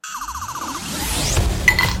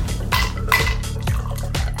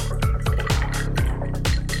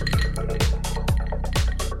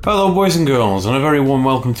Hello boys and girls, and a very warm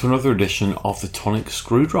welcome to another edition of the Tonic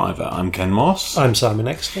Screwdriver. I'm Ken Moss. I'm Simon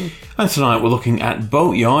Exton. And tonight we're looking at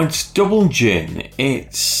Boatyard's Double Gin.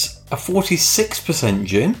 It's a 46%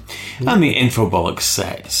 gin, and the infobolic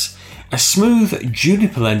says, a smooth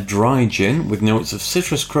juniper-led dry gin with notes of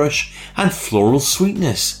citrus crush and floral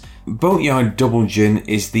sweetness. Boatyard Double Gin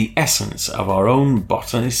is the essence of our own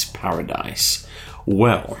botanist's paradise.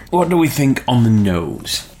 Well, what do we think on the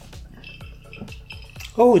nose?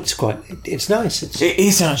 Oh, it's nice. It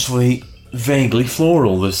is actually vaguely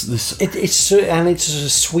floral. There's it's a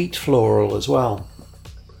sweet floral as well.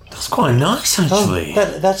 That's quite nice, actually.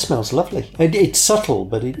 Oh, that smells lovely. It's subtle,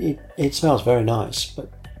 but it smells very nice.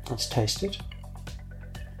 But let's taste it.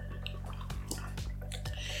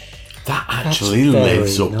 That actually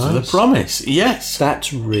lives up to the promise. Yes.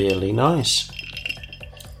 That's really nice.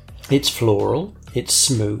 It's floral. It's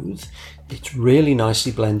smooth. It's really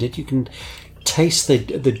nicely blended. You can taste the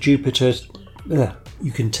Jupiter.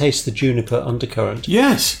 You can taste the juniper undercurrent.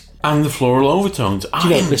 Yes, and the floral overtones.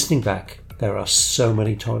 Listening back, there are so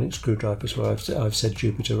many Tonic screwdrivers where I've said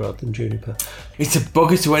Jupiter rather than juniper. It's a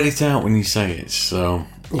bugger to edit out when you say it, so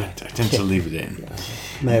I tend to leave it in. Yeah.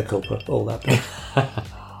 Mea culpa, all that.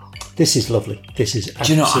 This is lovely. This is absolutely.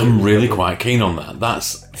 Do you know, I'm really lovely. quite keen on that.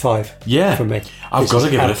 That's 5. Yeah, from me. I've got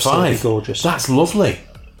to give it a 5. Gorgeous. That's lovely.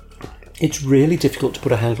 It's really difficult to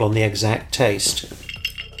put a handle on the exact taste.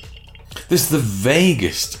 This is the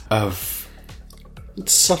vaguest of.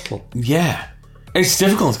 It's subtle. Yeah, it's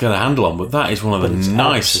difficult to get a handle on, but that is one of the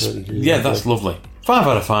nicest. Yeah, that's lovely. 5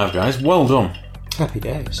 out of 5, guys. Well done. Happy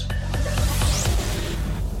days.